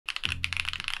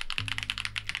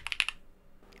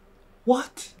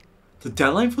What? The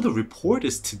deadline for the report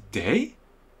is today?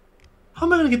 How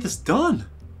am I gonna get this done?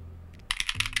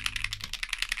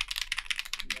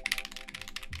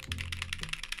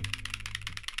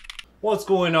 What's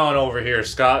going on over here,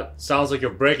 Scott? Sounds like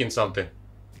you're breaking something.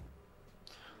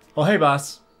 Oh hey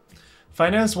boss.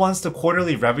 Finance wants the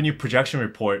quarterly revenue projection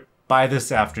report by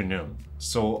this afternoon,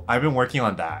 so I've been working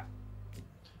on that.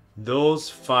 Those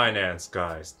finance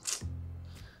guys.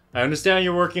 I understand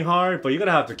you're working hard, but you're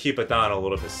gonna have to keep it down a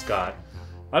little bit, Scott.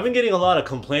 I've been getting a lot of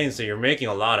complaints that you're making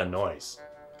a lot of noise.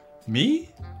 Me?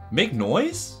 Make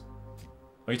noise?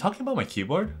 Are you talking about my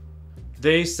keyboard?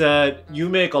 They said you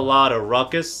make a lot of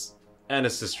ruckus and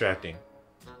it's distracting.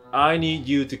 I need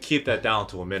you to keep that down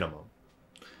to a minimum.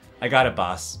 I got it,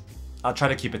 boss. I'll try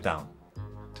to keep it down.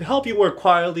 To help you work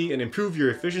quietly and improve your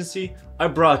efficiency, I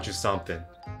brought you something.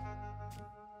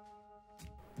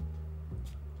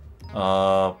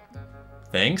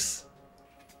 Thanks?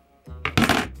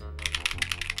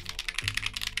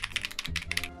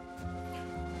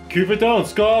 Keep it down,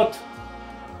 Scott!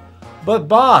 But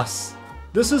boss,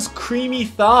 this is creamy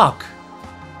thock.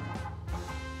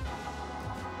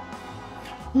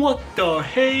 What the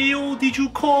hell did you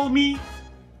call me?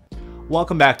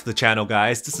 Welcome back to the channel,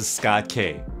 guys. This is Scott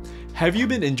K. Have you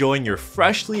been enjoying your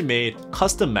freshly made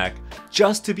custom Mac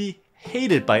just to be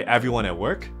hated by everyone at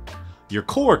work? Your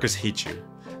coworkers hate you,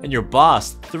 and your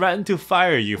boss threatened to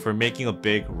fire you for making a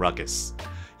big ruckus.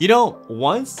 You know,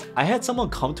 once I had someone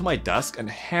come to my desk and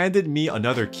handed me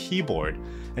another keyboard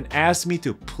and asked me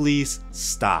to please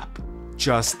stop.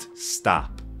 Just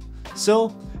stop.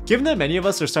 So, given that many of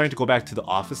us are starting to go back to the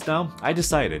office now, I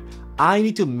decided I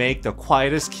need to make the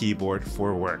quietest keyboard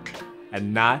for work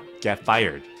and not get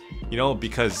fired. You know,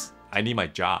 because I need my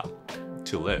job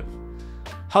to live.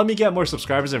 Help me get more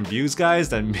subscribers and views, guys,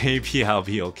 then maybe I'll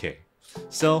be okay.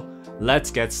 So,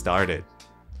 let's get started.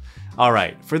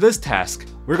 Alright, for this task,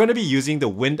 we're going to be using the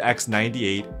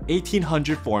WindX98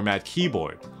 1800 format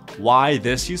keyboard. Why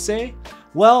this, you say?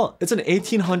 Well, it's an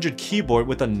 1800 keyboard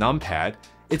with a numpad.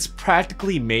 It's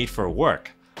practically made for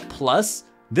work. Plus,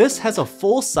 this has a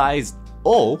full-size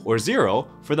O or 0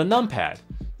 for the numpad.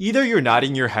 Either you're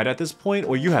nodding your head at this point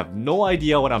or you have no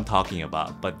idea what I'm talking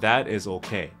about, but that is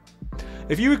okay.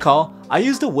 If you recall, I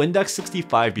used the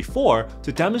WindX65 before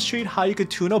to demonstrate how you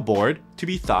could tune a board to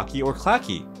be thocky or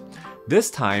clacky. This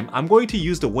time, I'm going to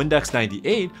use the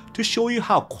WindX98 to show you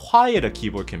how quiet a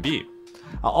keyboard can be.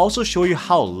 I'll also show you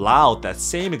how loud that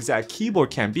same exact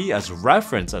keyboard can be as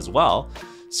reference as well.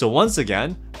 So once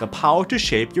again, the power to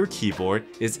shape your keyboard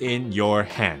is in your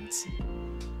hands.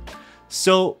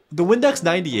 So the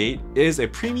WindX98 is a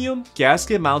premium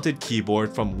gasket-mounted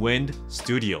keyboard from Wind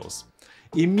Studios.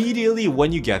 Immediately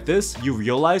when you get this, you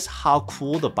realize how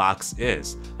cool the box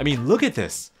is. I mean, look at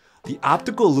this. The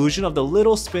optical illusion of the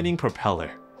little spinning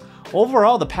propeller.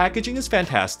 Overall, the packaging is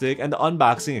fantastic and the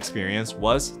unboxing experience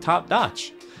was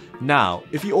top-notch. Now,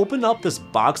 if you open up this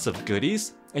box of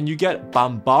goodies and you get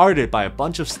bombarded by a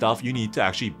bunch of stuff you need to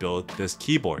actually build this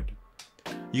keyboard.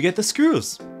 You get the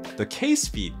screws, the case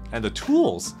feet, and the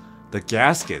tools, the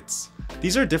gaskets.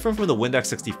 These are different from the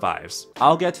WindX65s.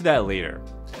 I'll get to that later.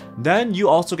 Then you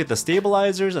also get the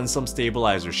stabilizers and some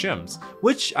stabilizer shims,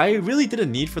 which I really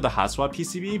didn't need for the hot swap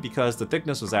PCB because the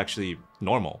thickness was actually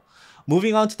normal.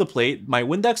 Moving on to the plate, my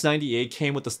WindX98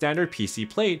 came with the standard PC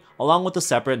plate along with a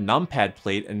separate numpad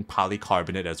plate in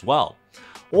polycarbonate as well.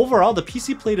 Overall, the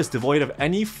PC plate is devoid of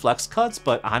any flex cuts,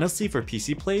 but honestly for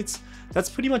PC plates, that's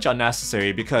pretty much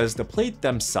unnecessary because the plate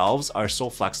themselves are so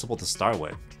flexible to start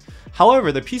with.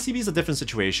 However, the PCB is a different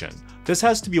situation. This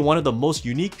has to be one of the most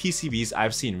unique PCBs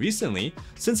I've seen recently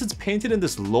since it's painted in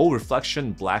this low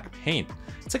reflection black paint.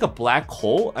 It's like a black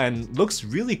hole and looks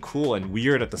really cool and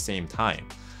weird at the same time.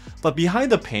 But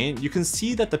behind the paint, you can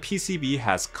see that the PCB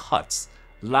has cuts.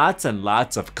 Lots and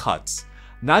lots of cuts.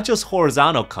 Not just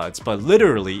horizontal cuts, but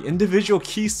literally individual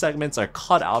key segments are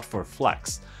cut out for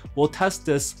flex. We'll test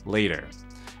this later.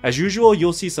 As usual,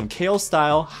 you'll see some KO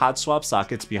style hot swap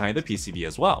sockets behind the PCB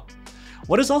as well.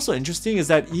 What is also interesting is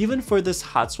that even for this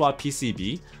hot swap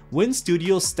PCB, Wind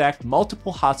Studios stacked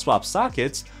multiple hot swap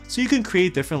sockets so you can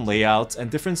create different layouts and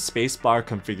different spacebar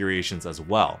configurations as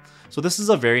well. So this is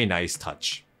a very nice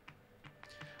touch.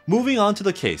 Moving on to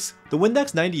the case, the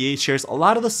WindX98 shares a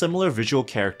lot of the similar visual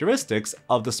characteristics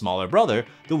of the smaller brother,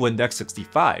 the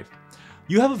WindX65.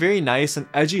 You have a very nice and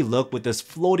edgy look with this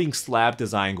floating slab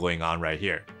design going on right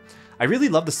here. I really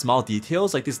love the small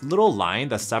details like this little line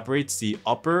that separates the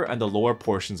upper and the lower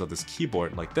portions of this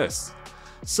keyboard like this.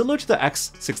 Similar to the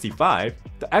X65,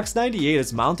 the X98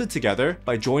 is mounted together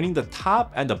by joining the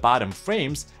top and the bottom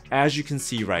frames as you can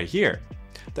see right here.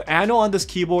 The anno on this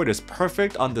keyboard is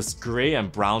perfect on this gray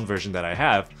and brown version that I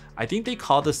have. I think they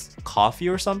call this coffee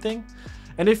or something.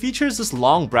 And it features this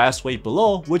long brass weight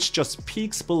below, which just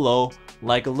peeks below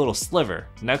like a little sliver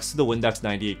next to the Windex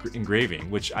 98 engraving,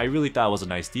 which I really thought was a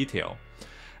nice detail.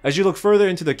 As you look further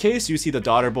into the case, you see the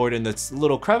daughter board in this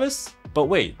little crevice. But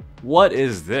wait, what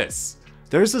is this?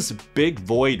 There's this big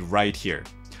void right here.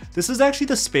 This is actually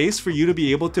the space for you to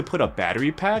be able to put a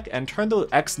battery pack and turn the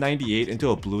X98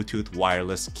 into a Bluetooth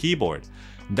wireless keyboard.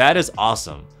 That is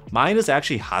awesome. Mine is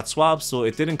actually hot swap, so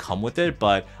it didn't come with it,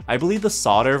 but I believe the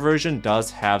solder version does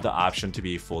have the option to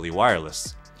be fully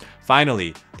wireless.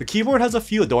 Finally, the keyboard has a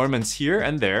few adornments here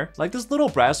and there, like this little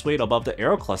brass weight above the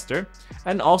arrow cluster,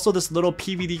 and also this little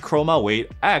PVD chroma weight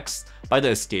X by the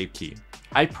escape key.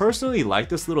 I personally like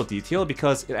this little detail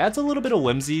because it adds a little bit of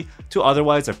whimsy to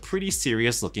otherwise a pretty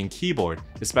serious looking keyboard,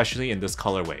 especially in this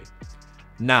colorway.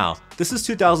 Now, this is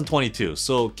 2022,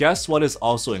 so guess what is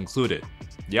also included?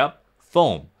 Yep,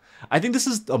 foam. I think this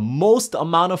is the most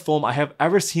amount of foam I have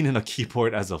ever seen in a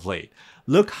keyboard as of late.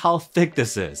 Look how thick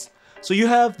this is. So you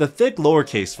have the thick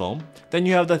lowercase foam, then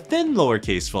you have the thin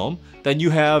lowercase foam, then you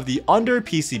have the under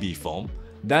PCB foam,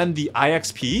 then the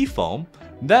IXPE foam,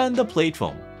 then the plate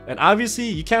foam. And obviously,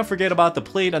 you can't forget about the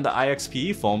plate and the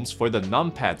IXPE foams for the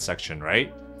numpad section,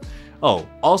 right? Oh,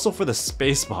 also for the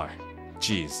spacebar.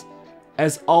 Jeez.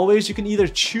 As always, you can either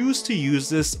choose to use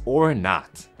this or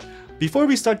not. Before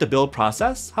we start the build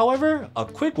process, however, a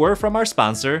quick word from our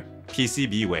sponsor,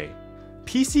 PCBWay.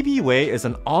 PCBWay is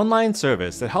an online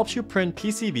service that helps you print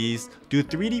PCBs, do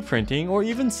 3D printing, or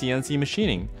even CNC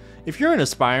machining. If you're an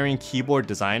aspiring keyboard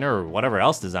designer or whatever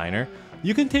else designer,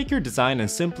 you can take your design and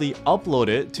simply upload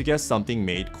it to get something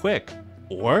made quick.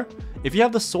 Or, if you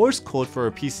have the source code for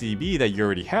a PCB that you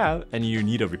already have and you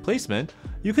need a replacement,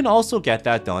 you can also get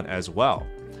that done as well.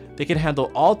 They can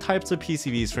handle all types of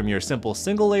PCBs from your simple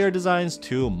single layer designs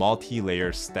to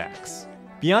multi-layer stacks.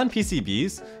 Beyond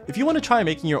PCBs, if you want to try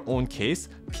making your own case,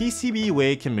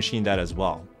 PCBWay can machine that as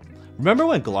well. Remember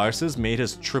when Galarsis made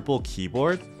his triple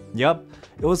keyboard? Yep,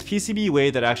 it was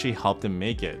PCBWay that actually helped him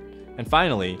make it. And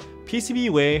finally,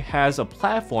 PCBWay has a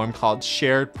platform called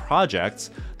Shared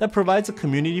Projects that provides a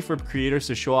community for creators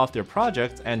to show off their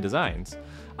projects and designs.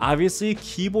 Obviously,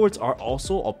 keyboards are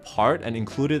also a part and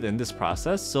included in this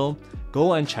process, so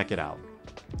go and check it out.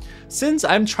 Since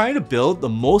I'm trying to build the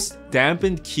most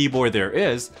dampened keyboard there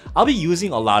is, I'll be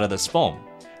using a lot of this foam.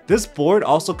 This board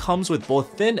also comes with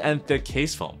both thin and thick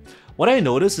case foam. What I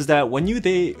noticed is that when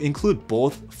they include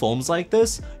both foams like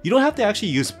this, you don't have to actually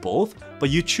use both, but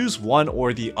you choose one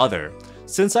or the other.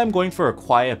 Since I'm going for a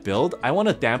quiet build, I want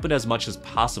to dampen as much as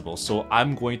possible, so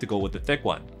I'm going to go with the thick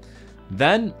one.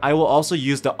 Then I will also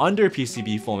use the under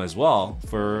PCB foam as well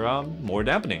for more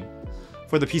dampening.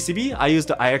 For the PCB, I use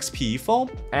the IXPE foam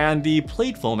and the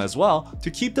plate foam as well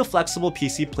to keep the flexible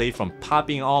PC plate from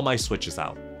popping all my switches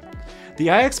out. The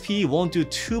IXPE won't do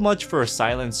too much for a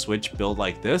silent switch build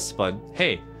like this, but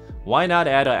hey, why not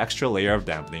add an extra layer of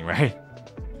dampening, right?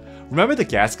 Remember the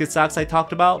gasket socks I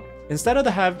talked about? Instead of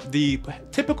have the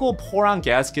typical pour-on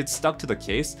gasket stuck to the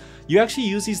case, you actually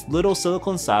use these little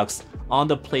silicone socks on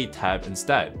the plate tab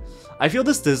instead. I feel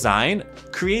this design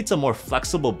creates a more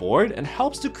flexible board and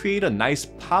helps to create a nice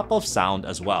pop of sound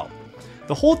as well.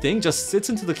 The whole thing just sits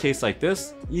into the case like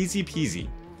this, easy peasy.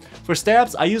 For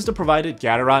stabs, I use the provided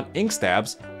Gateron Ink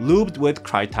Stabs, lubed with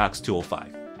Krytox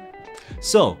 205.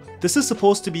 So, this is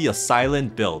supposed to be a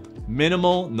silent build,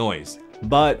 minimal noise.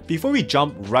 But before we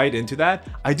jump right into that,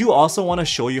 I do also want to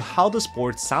show you how this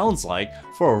board sounds like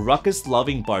for a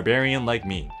ruckus-loving barbarian like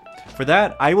me. For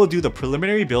that, I will do the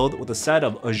preliminary build with a set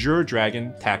of Azure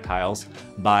Dragon tactiles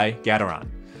by Gateron.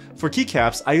 For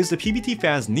keycaps, I used the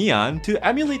PBTFans Neon to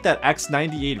emulate that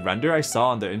X98 render I saw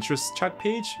on the interest check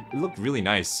page. It looked really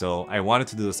nice, so I wanted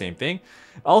to do the same thing.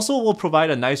 Also will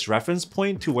provide a nice reference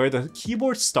point to where the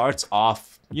keyboard starts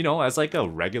off, you know, as like a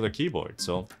regular keyboard,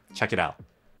 so check it out.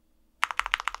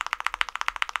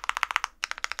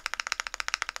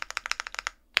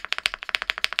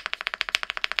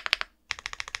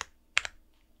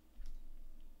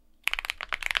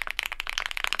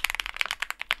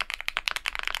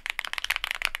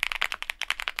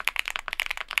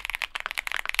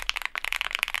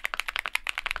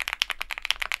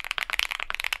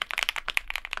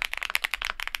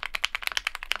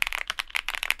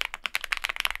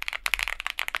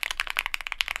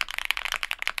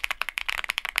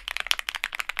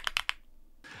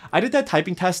 I did that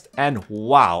typing test and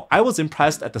wow, I was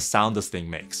impressed at the sound this thing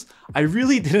makes. I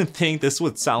really didn't think this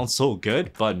would sound so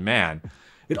good, but man,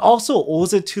 It also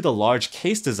owes it to the large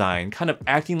case design, kind of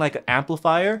acting like an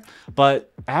amplifier,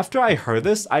 but after I heard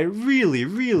this, I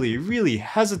really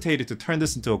hesitated to turn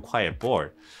this into a quiet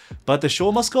board. But the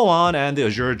show must go on and the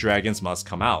Azure Dragons must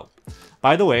come out.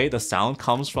 By the way, the sound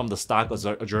comes from the stock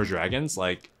Azure Dragons.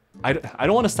 Like, I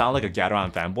don't want to sound like a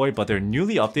Gateron fanboy, but their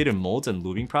newly updated modes and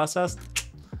looping process,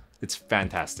 it's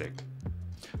fantastic.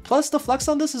 Plus, the flex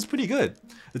on this is pretty good.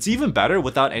 It's even better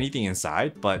without anything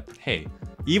inside, but hey,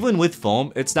 even with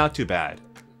foam, it's not too bad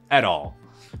at all.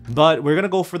 But we're gonna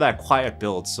go for that quiet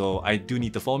build, so I do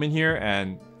need the foam in here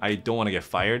and I don't want to get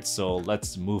fired, so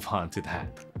let's move on to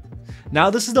that. Now,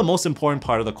 this is the most important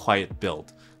part of the quiet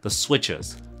build, the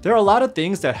switches. There are a lot of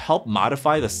things that help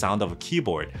modify the sound of a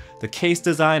keyboard. The case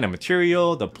design and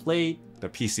material, the plate, the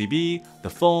PCB, the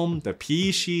foam, the PE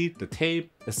sheet, the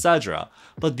tape, etc.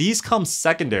 But these come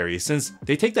secondary since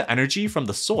they take the energy from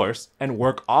the source and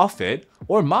work off it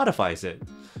or modifies it.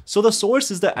 So the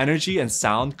source is the energy and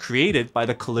sound created by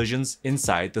the collisions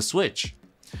inside the switch.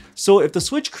 So if the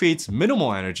switch creates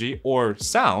minimal energy or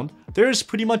sound, there is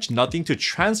pretty much nothing to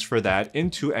transfer that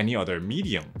into any other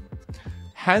medium.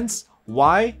 Hence,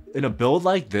 why in a build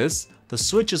like this, the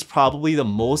switch is probably the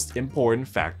most important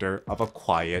factor of a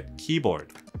quiet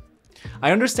keyboard.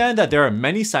 I understand that there are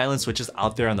many silent switches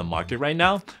out there on the market right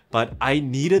now, but I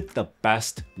needed the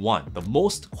best one, the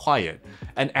most quiet.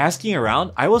 And asking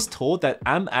around, I was told that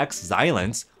MX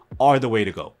Zilents are the way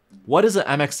to go. What is an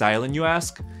MX Zilent, you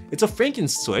ask? It's a Franken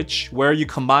switch where you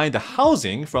combine the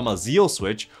housing from a Zilent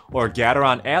switch or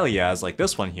Gateron Aliaz like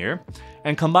this one here,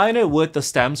 and combine it with the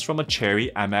stems from a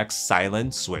Cherry MX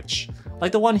Zilent switch,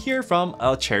 like the one here from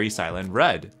a Cherry Zilent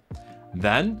Red.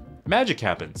 Then, magic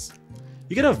happens.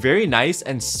 You get a very nice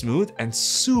and smooth and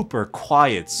super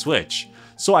quiet switch.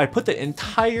 So I put the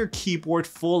entire keyboard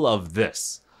full of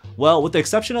this. Well, with the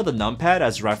exception of the numpad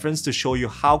as reference to show you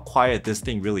how quiet this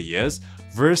thing really is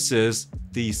versus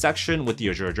the section with the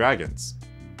Azure Dragons.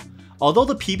 Although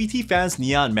the PBTFans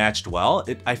neon matched well,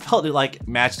 I felt it like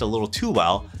matched a little too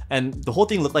well, and the whole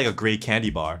thing looked like a gray candy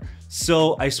bar.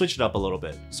 So I switched it up a little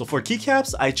bit. So for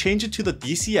keycaps, I changed it to the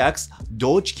DCX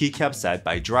Dolch keycap set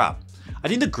by Drop. I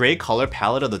think the gray color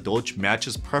palette of the Dolch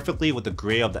matches perfectly with the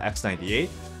gray of the X98,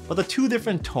 but the two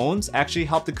different tones actually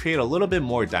help to create a little bit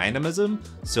more dynamism,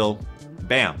 so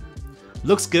bam.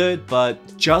 Looks good, but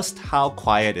just how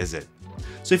quiet is it?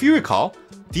 So if you recall,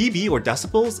 dB or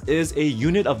decibels is a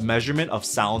unit of measurement of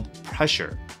sound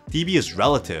pressure. dB is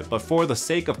relative, but for the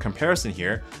sake of comparison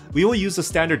here, we will use the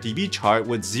standard dB chart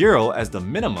with 0 as the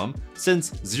minimum,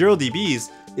 since 0 dBs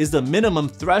is the minimum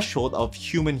threshold of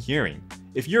human hearing.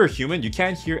 If you're a human, you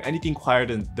can't hear anything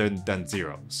quieter than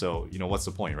 0, so you know what's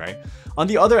the point, right? On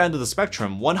the other end of the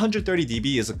spectrum, 130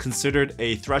 dB is considered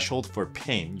a threshold for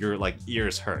pain, your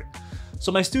ears hurt.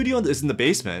 So my studio is in the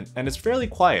basement and it's fairly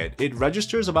quiet. It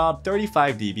registers about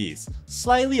 35 dBs,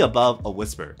 slightly above a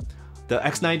whisper. The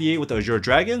X98 with the Azure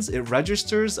Dragons, it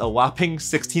registers a whopping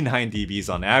 69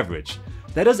 dBs on average.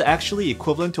 That is actually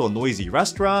equivalent to a noisy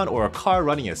restaurant or a car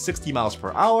running at 60 miles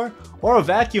per hour or a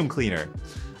vacuum cleaner.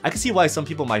 I can see why some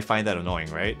people might find that annoying,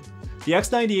 right? The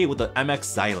X98 with the MX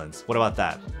Zilents, what about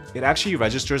that? It actually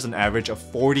registers an average of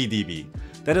 40 dB.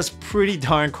 That is pretty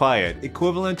darn quiet,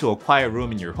 equivalent to a quiet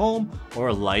room in your home or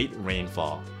a light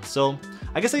rainfall. So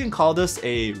I guess I can call this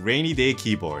a rainy day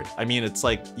keyboard. I mean, it's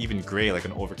like even gray like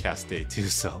an overcast day too,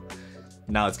 so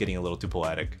now it's getting a little too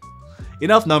poetic.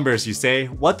 Enough numbers, you say.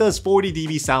 What does 40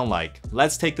 dB sound like?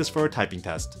 Let's take this for a typing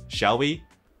test, shall we?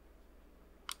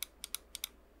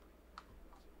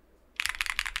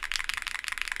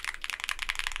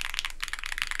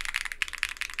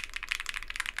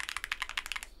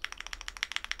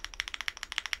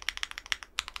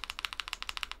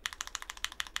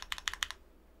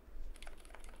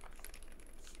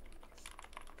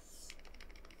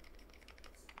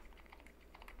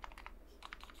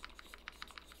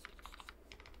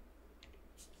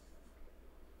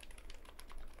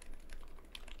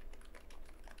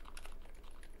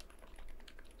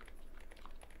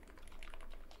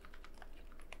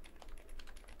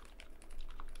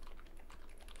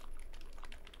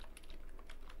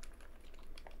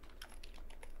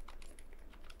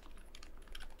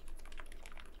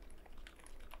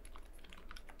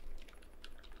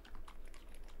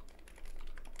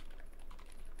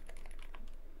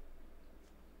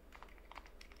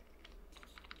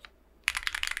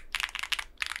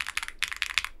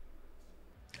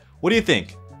 What do you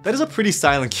think? That is a pretty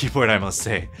silent keyboard, I must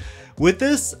say. With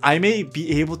this, I may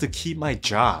be able to keep my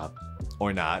job.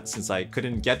 Or not, since I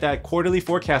couldn't get that quarterly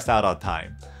forecast out on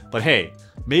time. But hey,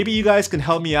 maybe you guys can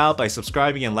help me out by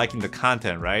subscribing and liking the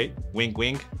content, right? Wink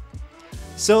wink.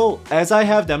 So, as I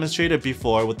have demonstrated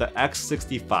before with the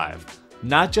X65,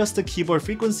 not just the keyboard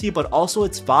frequency but also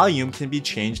its volume can be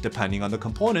changed depending on the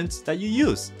components that you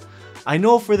use. I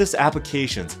know for this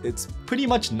applications, it's pretty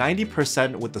much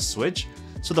 90% with the switch,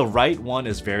 so the right one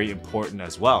is very important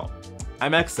as well.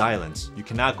 I'm Zilent, you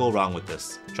cannot go wrong with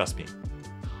this, trust me.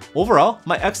 Overall,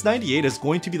 my X98 is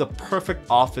going to be the perfect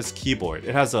office keyboard.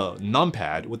 It has a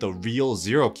numpad with a real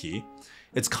zero key.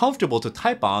 It's comfortable to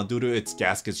type on due to its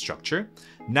gasket structure.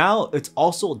 Now, it's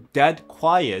also dead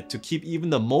quiet to keep even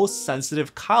the most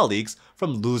sensitive colleagues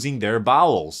from losing their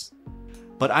bowels.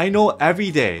 But I know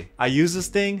every day I use this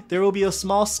thing, there will be a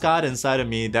small Scott inside of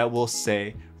me that will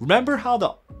say, remember how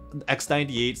the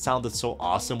X98 sounded so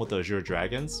awesome with the Azure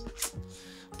Dragons?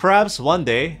 Perhaps one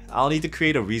day, I'll need to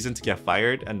create a reason to get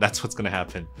fired, and that's what's gonna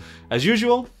happen. As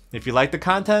usual, if you like the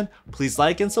content, please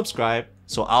like and subscribe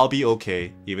so I'll be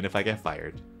okay even if I get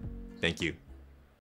fired. Thank you.